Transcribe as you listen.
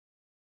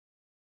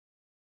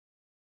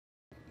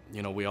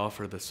we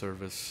offer the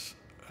service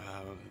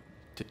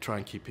to try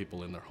and keep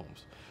people in their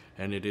homes.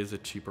 And it is a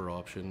cheaper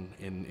option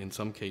in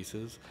some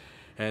cases,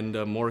 and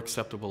a more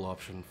acceptable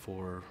option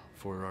for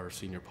our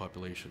senior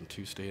population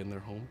to stay in their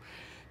home.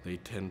 They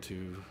tend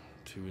to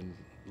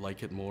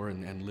like it more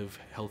and live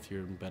healthier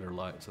and better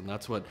lives. And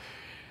that's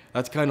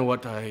kind of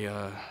what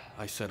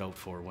I set out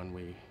for when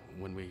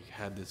we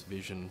had this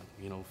vision,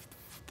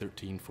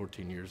 13,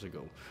 14 years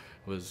ago,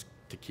 was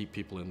to keep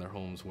people in their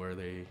homes where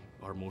they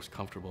are most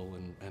comfortable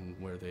and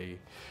where they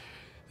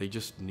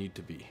just need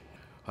to be.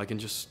 I can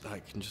just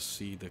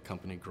see the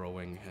company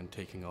growing and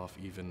taking off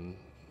even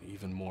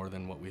more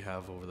than what we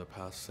have over the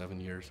past 7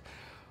 years.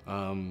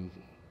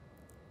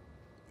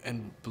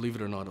 And believe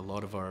it or not, a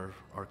lot of our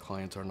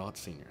clients are not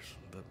seniors.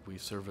 That we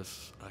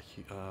service,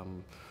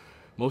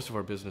 most of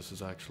our business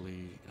is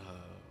actually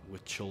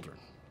with children.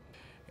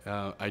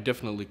 I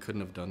definitely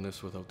couldn't have done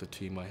this without the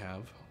team I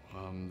have.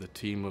 The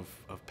team of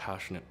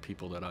passionate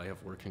people that I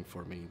have working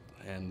for me,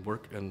 and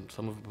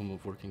some of them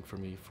have working for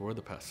me for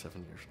the past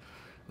 7 years.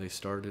 They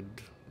started,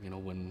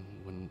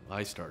 when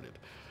I started,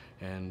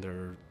 and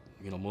they're,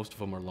 most of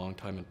them are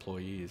longtime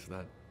employees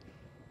that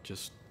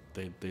just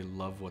they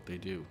love what they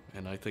do,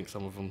 and I think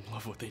some of them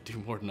love what they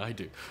do more than I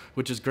do,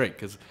 which is great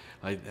because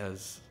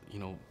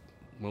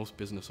most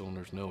business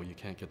owners know you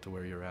can't get to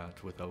where you're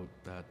at without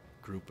that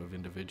group of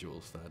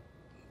individuals that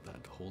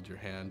hold your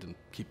hand and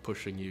keep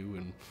pushing you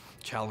and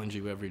challenge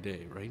you every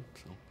day, right?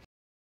 So.